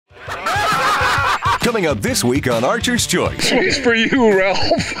Coming up this week on Archer's Choice. Choice for you, Ralph.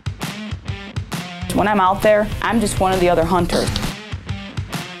 When I'm out there, I'm just one of the other hunters.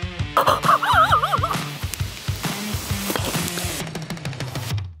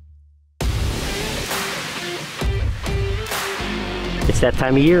 It's that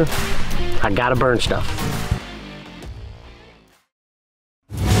time of year. I gotta burn stuff.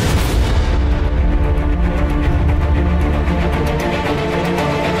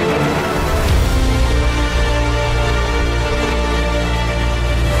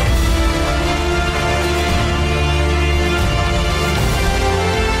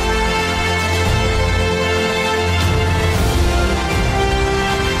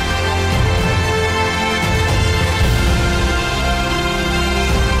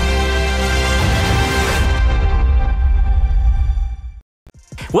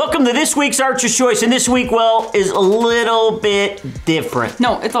 Welcome to this week's Archer's Choice, and this week, well, is a little bit different.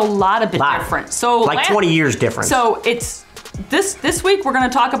 No, it's a lot of bit different. So like 20 years different. So it's this week we're going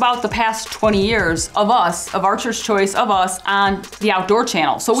to talk about the past 20 years of us, of Archer's Choice, of us on the Outdoor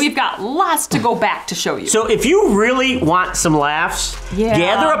Channel. So we've got lots to go back to show you. So if you really want some laughs,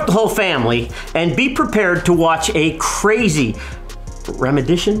 gather up the whole family and be prepared to watch a crazy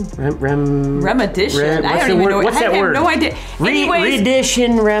remedition? Remedition? I don't even know. What's that word? I have no idea.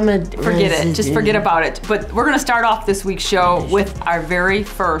 Rendition, forget it. Just forget about it. But we're going to start off this week's show with our very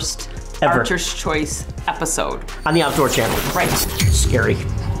first Archer's Choice episode. On the Outdoor Channel. Right. Scary.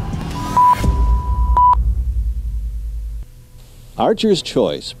 Archer's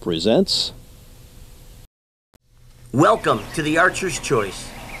Choice presents... Welcome to the Archer's Choice.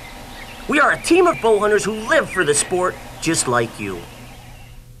 We are a team of bow hunters who live for the sport just like you.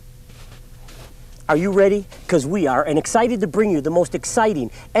 Are you ready? Because we are, and excited to bring you the most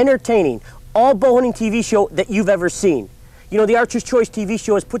exciting, entertaining, all bow hunting TV show that you've ever seen. You know, the Archer's Choice TV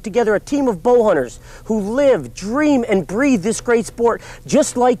show has put together a team of bow hunters who live, dream, and breathe this great sport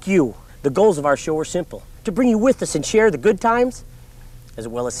just like you. The goals of our show are simple: to bring you with us and share the good times as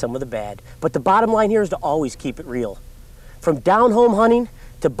well as some of the bad. But the bottom line here is to always keep it real. From down-home hunting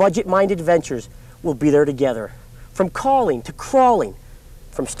to budget-minded adventures, we'll be there together. From calling to crawling,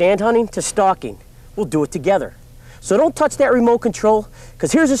 from stand hunting to stalking, we'll do it together. So don't touch that remote control,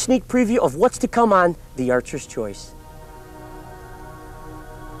 because here's a sneak preview of what's to come on the Archer's Choice.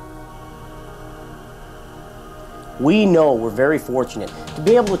 We know we're very fortunate to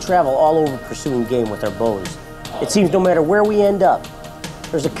be able to travel all over pursuing game with our bows. It seems no matter where we end up,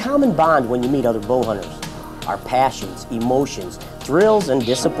 there's a common bond when you meet other bow hunters. Our passions, emotions, thrills, and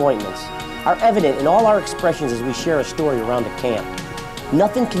disappointments are evident in all our expressions as we share a story around a camp.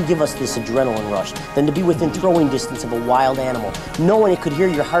 Nothing can give us this adrenaline rush than to be within throwing distance of a wild animal, knowing it could hear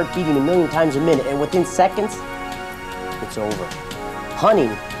your heart beating 1,000,000 times a minute, and within seconds, it's over.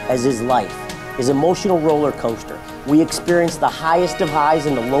 Hunting, as is life, is an emotional roller coaster. We experience the highest of highs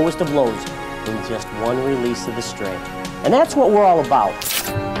and the lowest of lows in just one release of the string. And that's what we're all about.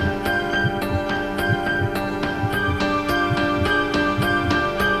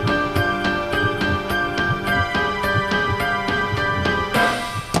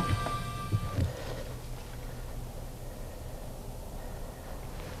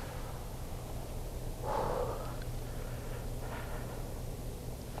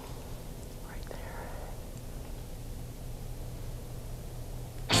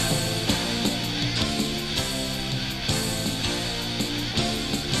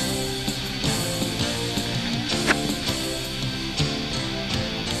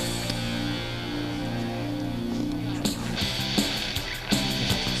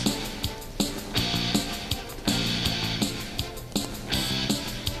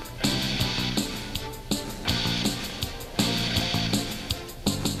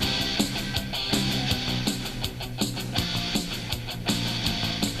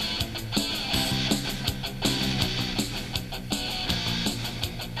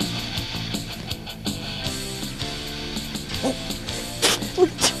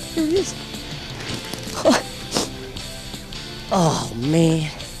 There he is. Oh man,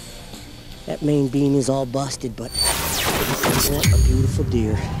 that main beam is all busted, but what a beautiful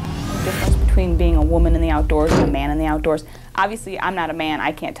deer. The difference between being a woman in the outdoors and a man in the outdoors. Obviously, I'm not a man.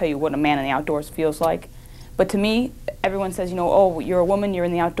 I can't tell you what a man in the outdoors feels like. But to me, everyone says, you know, oh, you're a woman, you're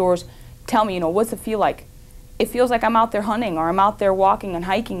in the outdoors. Tell me, you know, what's it feel like? It feels like I'm out there hunting or I'm out there walking and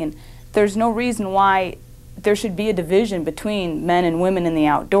hiking, and there's no reason why there should be a division between men and women in the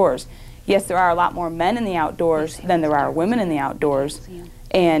outdoors. Yes, there are a lot more men in the outdoors than there are women in the outdoors,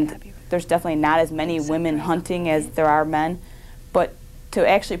 and there's definitely not as many women hunting as there are men. But to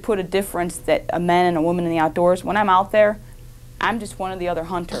actually put a difference that a man and a woman in the outdoors, when I'm out there, I'm just one of the other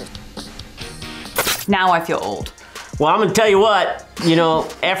hunters. Now I feel old. Well, I'm gonna tell you what, you know,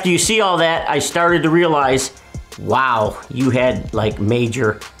 after you see all that, I started to realize, wow, you had like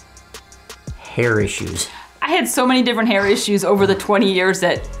major hair issues. I had so many different hair issues over the 20 years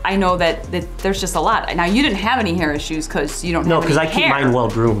that I know that there's just a lot. Now, you didn't have any hair issues because you don't have any hair. No, because I keep mine well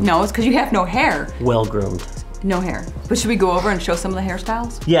groomed. No, it's because you have no hair. Well groomed. No hair. But should we go over and show some of the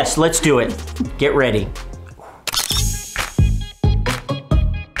hairstyles? Yes, let's do it. Get ready.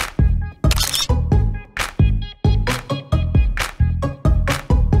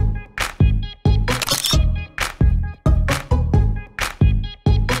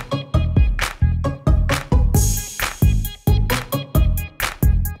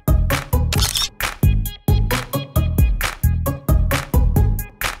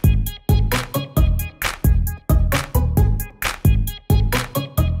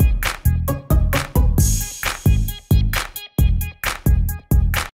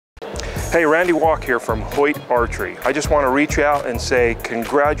 Hey, Randy Walk here from Hoyt Archery. I just want to reach out and say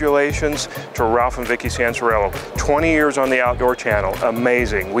congratulations to Ralph and Vicky Sansarello. 20 years on the Outdoor Channel,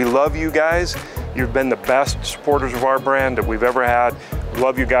 amazing. We love you guys. You've been the best supporters of our brand that we've ever had.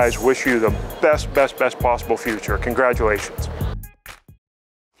 Love you guys, wish you the best possible future. Congratulations.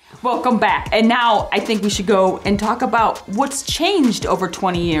 Welcome back. And now I think we should go and talk about what's changed over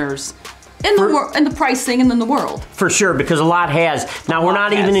 20 years. In the pricing and in the world. For sure, because a lot has. Now, we're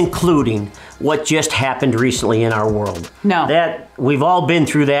not even including what just happened recently in our world. No. That, we've all been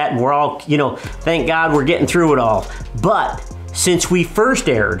through that, and we're all, you know, thank God we're getting through it all. But since we first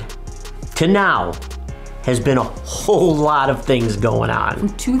aired to now, has been a whole lot of things going on. From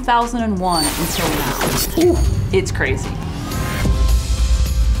 2001 until now. Ooh. It's crazy.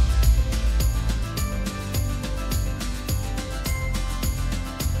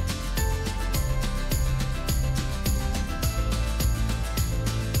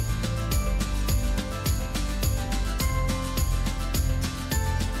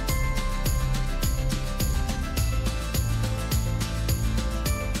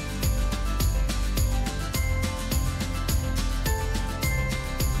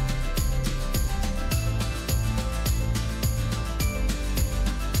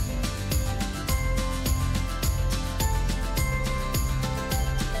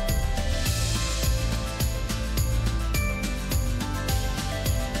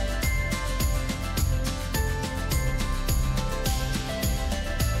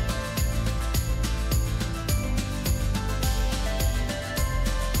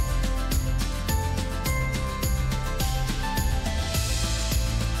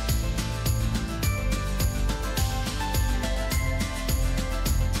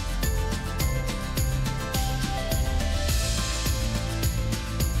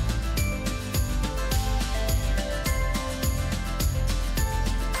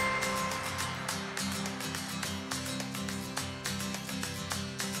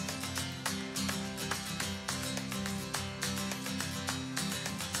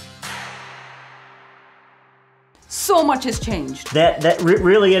 So much has changed.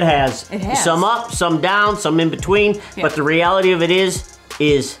 Really it has. It has. Some up, some down, some in between. Yeah. But the reality of it is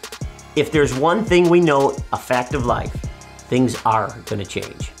if there's one thing we know, a fact of life, things are gonna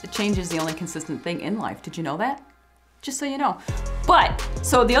change. Change is the only consistent thing in life. Did you know that? Just so you know. But,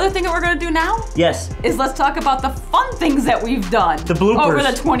 so the other thing that we're gonna do now Yes. is let's talk about the fun things that we've done. The bloopers. Over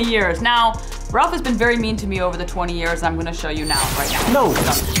the 20 years. Now, Ralph has been very mean to me over the 20 years, and I'm gonna show you now, right now. No.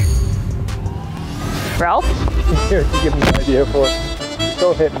 Ralph? Here, to give me an idea for it.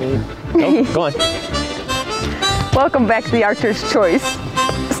 Don't hit me. No, go on. Welcome back to the Archer's Choice.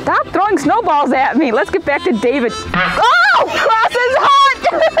 Stop throwing snowballs at me. Let's get back to David. Oh, cross is hot!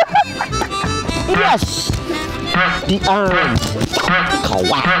 Yes! The arm.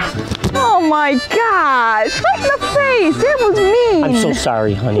 Oh my gosh, right in the face. That was mean. I'm so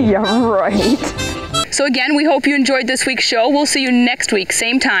sorry, honey. Yeah, right. So again, we hope you enjoyed this week's show. We'll see you next week,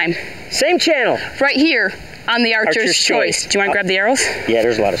 same time. Same channel. Right here on the Archer's Choice. Do you want to grab the arrows? Yeah,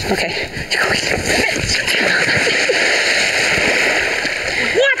 there's a lot of stuff. Okay.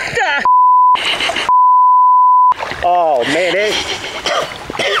 What the? Oh, man, it.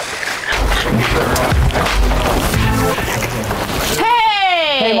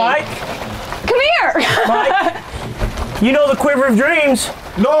 Hey! Hey, Mike. Come here! Mike, you know the Quiver of Dreams.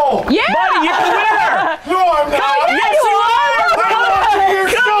 No! Yeah! Buddy, you're the winner! No, I'm not! Yes, you are!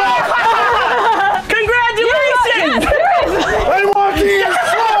 Congratulations! I'm watching your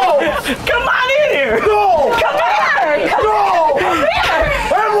show! Come on in here! No! Come here! No! Come here!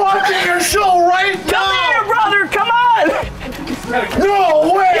 I'm watching your show right Come now! here, brother! Come on!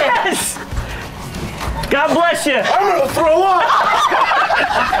 No way! Yes! God bless you! I'm gonna throw up!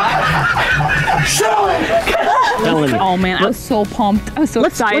 Shut Oh man, I was so pumped. I was so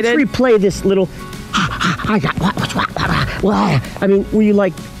excited. Let's replay this little. I mean, were you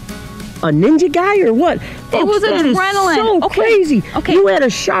like a ninja guy or what? It was adrenaline. So crazy. Okay. You had a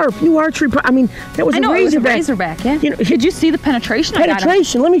sharp new archery. I mean, that was a Razorback. Razorback, yeah. You know, did you see the penetration?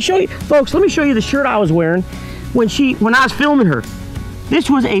 Penetration. Let me show you, folks. Let me show you the shirt I was wearing when I was filming her. This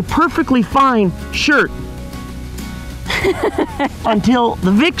was a perfectly fine shirt until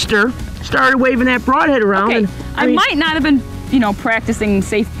the Vicster started waving that broadhead around. Okay. And, I might not have been, practicing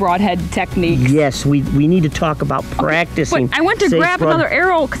safe broadhead techniques. Yes, we need to talk about practicing. But I went to grab another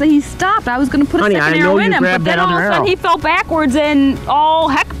arrow because he stopped. I was going to put a second arrow in him, but then all of a sudden he fell backwards and all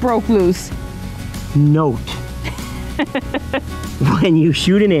heck broke loose. Note, when you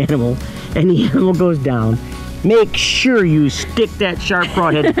shoot an animal and the animal goes down, make sure you stick that sharp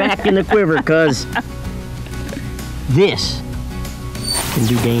broadhead back in the quiver, because this can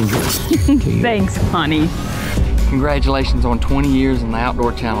be dangerous to you. Thanks, honey. Congratulations on 20 years on the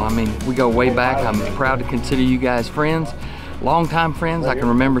Outdoor Channel. I mean, we go way back. I'm proud to consider you guys friends, longtime friends. I can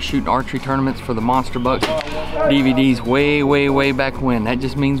remember shooting archery tournaments for the Monster Bucks DVDs way back when. That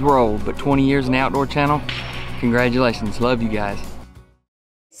just means we're old, but 20 years in the Outdoor Channel, congratulations. Love you guys.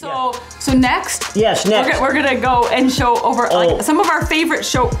 So next, yes, next, we're gonna go and show over like some of our favorite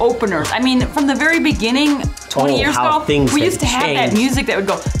show openers. I mean, from the very beginning, 20 years ago, we used to have that music that would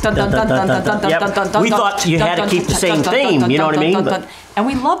go dun dun dun dun dun dun dun dun dun dun. We thought you had to keep the same theme, you know what I mean? And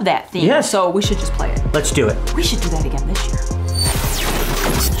we love that theme. Yes. So we should just play it. Let's do it. We should do that again this year.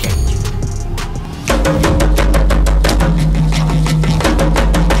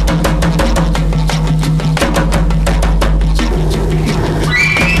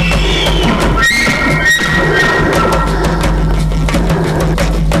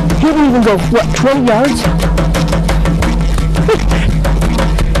 Even go, what, 20 yards?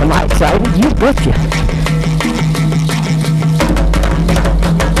 Am I excited? You betcha.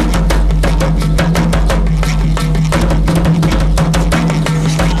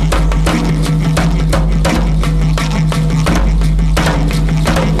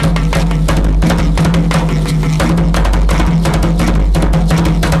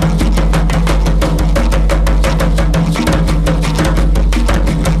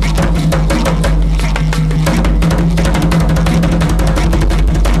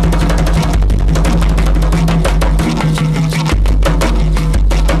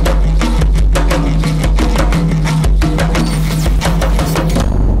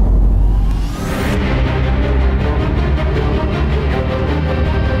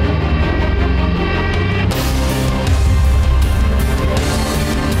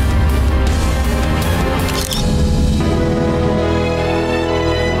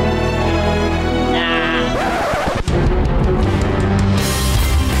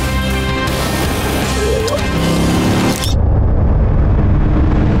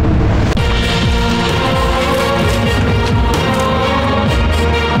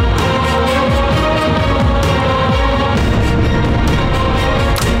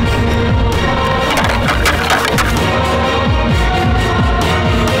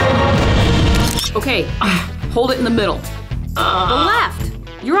 Okay, hold it in the middle. The left.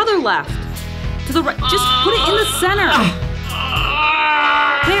 Your other left. To the right. Just put it in the center.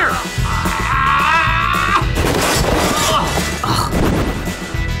 There.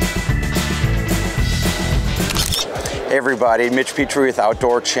 Hey everybody, Mitch Petrie with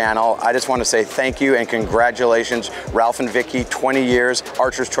Outdoor Channel. I just want to say thank you and congratulations, Ralph and Vicky, 20 years,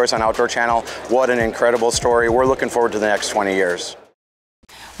 Archer's Choice on Outdoor Channel. What an incredible story. We're looking forward to the next 20 years.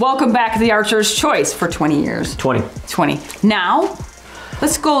 Welcome back to the Archer's Choice for 20 years. 20. Now,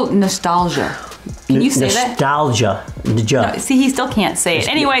 let's go nostalgia. Can you say nostalgia. No, see, he still can't say it.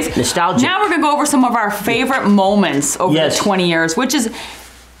 Anyways, nostalgia. Now we're going to go over some of our favorite moments over the 20 years, which is,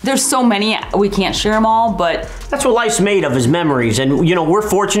 there's so many, we can't share them all, but... That's what life's made of, is memories. And, you know, we're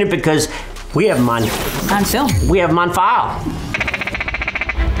fortunate because we have them on film. We have them on file.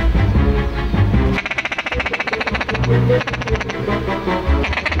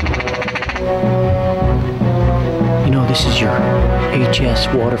 You know, this is your HS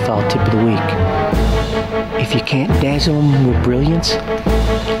waterfowl tip of the week. If you can't dazzle them with brilliance,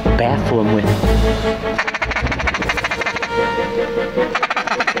 baffle them with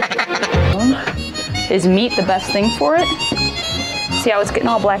Is meat the best thing for it? See how it's getting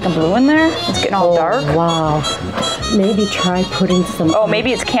all black and blue in there? It's getting all dark. Wow. Maybe try putting some... Oh,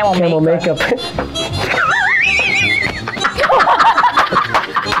 maybe it's camel makeup.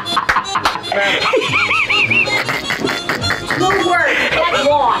 Good work. That's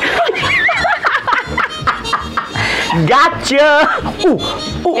long. Gotcha! Ooh,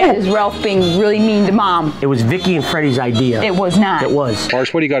 ooh, That is Ralph being really mean to Mom. It was Vicky and Freddie's idea. It was not. It was.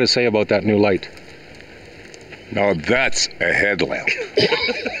 Marsh, what do you got to say about that new light? Now that's a headlamp.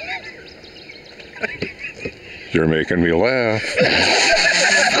 You're making me laugh.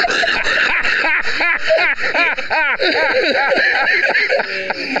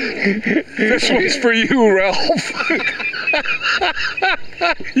 This one's for you, Ralph.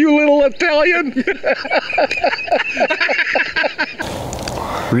 You little Italian.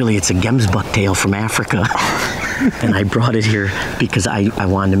 Really, it's a gemsbuck tail from Africa. And I brought it here because I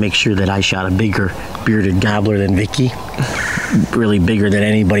wanted to make sure that I shot a bigger bearded gobbler than Vicky. Really bigger than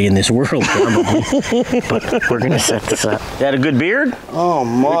anybody in this world, probably. But we're gonna set this up. Is that a good beard? Oh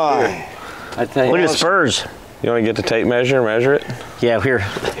my. I tell you. Look at the spurs. You want to get the tape measure and measure it? Yeah, here.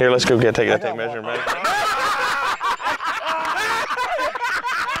 Here, let's go take that tape measure and measure it.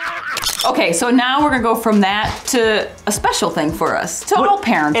 Okay, so now we're gonna go from that to a special thing for us. So all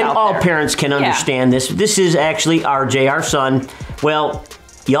parents and out all there. parents can understand this. This is actually RJ, our son. Well,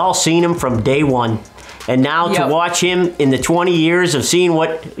 y'all seen him from day one. And now to watch him in the 20 years of seeing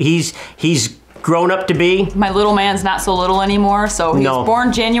what he's grown up to be. My little man's not so little anymore. So he was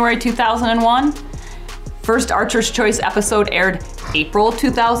born January 2001. First Archer's Choice episode aired April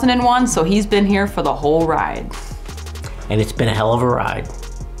 2001. So he's been here for the whole ride. And it's been a hell of a ride.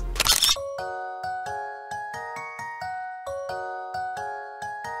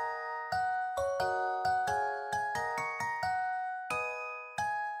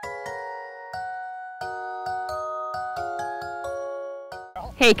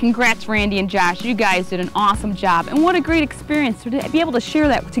 Hey, congrats Randy and Josh. You guys did an awesome job. And what a great experience to be able to share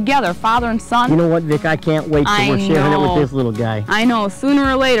that together, father and son. You know what, Vic? I can't wait till we're sharing it with this little guy. I know, sooner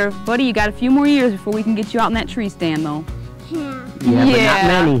or later. Buddy, you got a few more years before we can get you out in that tree stand, though. Yeah, but not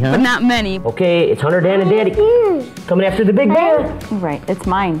many, huh? But not many. Okay, it's Hunter, Dan, and Daddy. Coming after the big bear. Right, it's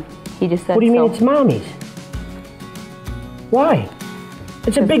mine. He just said What do you mean it's Mommy's? Why?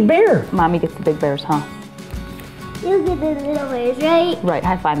 It's a big bear. Mommy gets the big bears, huh? You get the little bears, right? Right,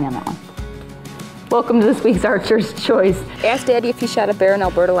 high five me on that one. Welcome to this week's Archer's Choice. Ask Daddy if he shot a bear in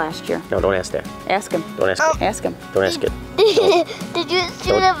Alberta last year. No, don't ask that. Ask him. Don't ask it. Ask him. Don't ask it. Did you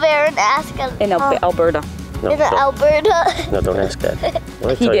shoot a bear and ask him? In Alberta. No, in Alberta? No, don't ask that.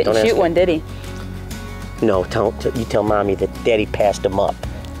 He didn't shoot one, did he? No, you tell Mommy that Daddy passed him up.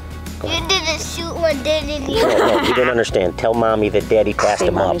 You didn't shoot one, didn't you? No, you don't understand. Tell Mommy that Daddy passed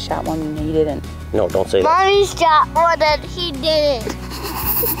him Mommy up. shot one and he didn't. No, don't say that. Mommy shot one and he didn't.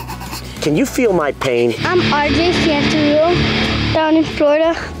 Can you feel my pain? I'm RJ Santaroo down in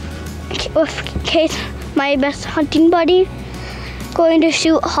Florida with Case, my best hunting buddy, going to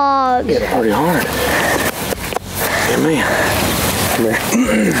shoot hogs. Hit pretty hard. Yeah, man.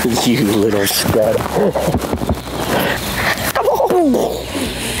 Come here. You little scrub. Come on.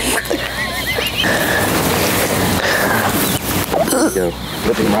 Go.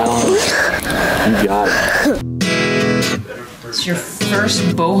 Flip him right on. You got it. It's your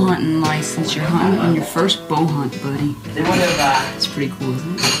first bow hunting license. You're hunting on your first bow hunt, buddy. It's pretty cool,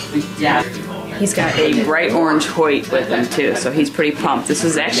 isn't it? Yeah. He's got a bright orange Hoyt with him too, so he's pretty pumped. This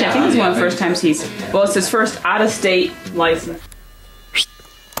is actually, I think it's one of the first times it's his first out-of-state license.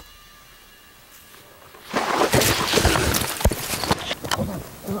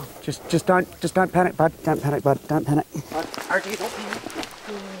 Just don't panic, bud. Don't panic, bud. Don't panic. RJ, don't panic.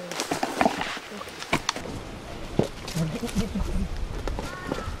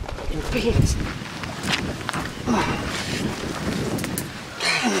 You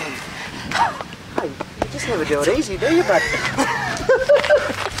just never do it easy, do you, bud?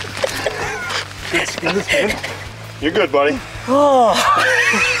 Good. You're good, buddy. Oh.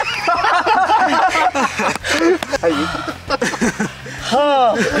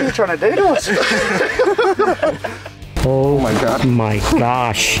 Oh, what are you trying to do to us? Oh my God! My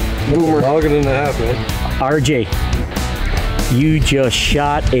gosh! Boomer, longer than half, man. RJ, you just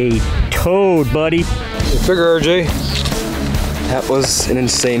shot a toad, buddy. You figure, RJ, that was an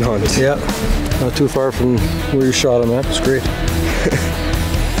insane hunt. Yeah, not too far from where you shot him at. It's great.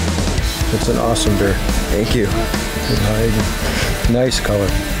 It's an awesome bear. Thank you. Good hide. Nice color.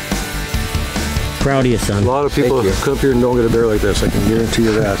 Proud of you, son. A lot of people come up here and don't get a bear like this. I can guarantee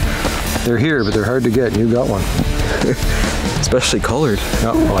you that. They're here, but they're hard to get, and you got one. Especially colored.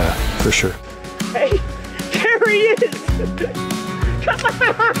 Yeah, oh yeah, for sure. Hey, there he is! Come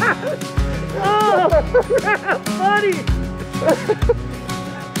on! Oh, buddy!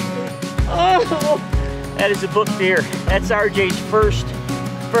 Oh, that is a book deer. That's RJ's first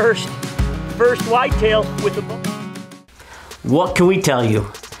whitetail with a book. What can we tell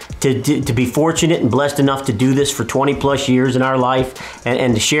you? to be fortunate and blessed enough to do this for 20 plus years in our life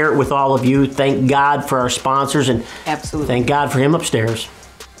and to share it with all of you. Thank God for our sponsors and absolutely thank God for him upstairs.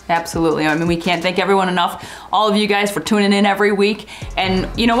 Absolutely. I mean, we can't thank everyone enough. All of you guys for tuning in every week. And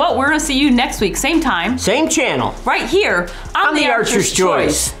you know what? We're going to see you next week. Same time. Same channel. Right here on the Archer's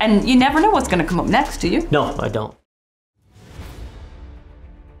Choice. And you never know what's going to come up next, do you? No, I don't.